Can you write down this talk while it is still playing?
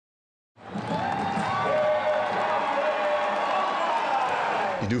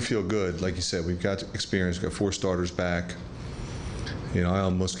you do feel good. Like you said, we've got experience, got 4 starters back. You know, I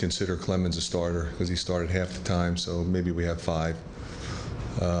almost consider Clemens a starter because he started half the time, so maybe we have 5.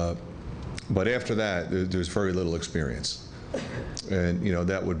 But after that, there's very little experience. And, you know,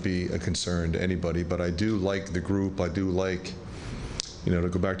 that would be a concern to anybody. But I do like the group. I do like, you know, to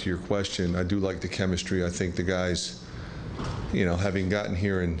go back to your question, I do like the chemistry. I think the guys, you know, having gotten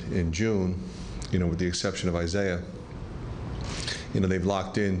here in June, you know, with the exception of Isaiah, you know, they've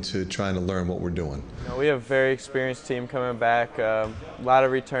locked into trying to learn what we're doing. You know, we have a very experienced team coming back, a lot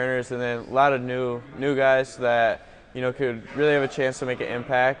of returners, and then a lot of new guys that, you know, could really have a chance to make an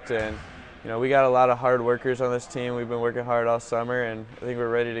impact. And, you know, we got a lot of hard workers on this team. We've been working hard all summer, and I think we're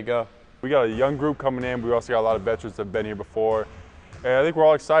ready to go. We got a young group coming in. We also got a lot of veterans that have been here before. And I think we're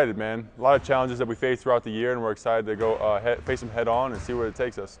all excited, man. A lot of challenges that we face throughout the year, and we're excited to go face them head on and see where it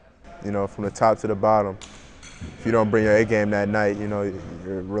takes us. You know, from the top to the bottom, if you don't bring your A game that night, you know,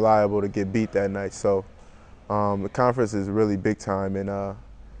 you're reliable to get beat that night. So the conference is really big time, and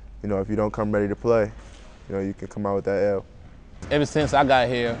you know, if you don't come ready to play, you know, you can come out with that L. Ever since I got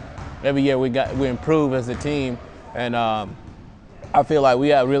here, every year we improve as a team, and I feel like we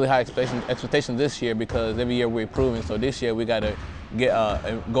have really high expectations this year because every year we're improving. So this year we got to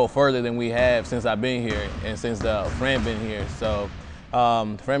go further than we have since I've been here and since Fran been here. So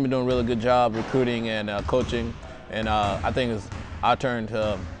Fran been doing a really good job recruiting and coaching, and I think it's our turn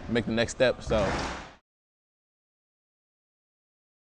to make the next step. So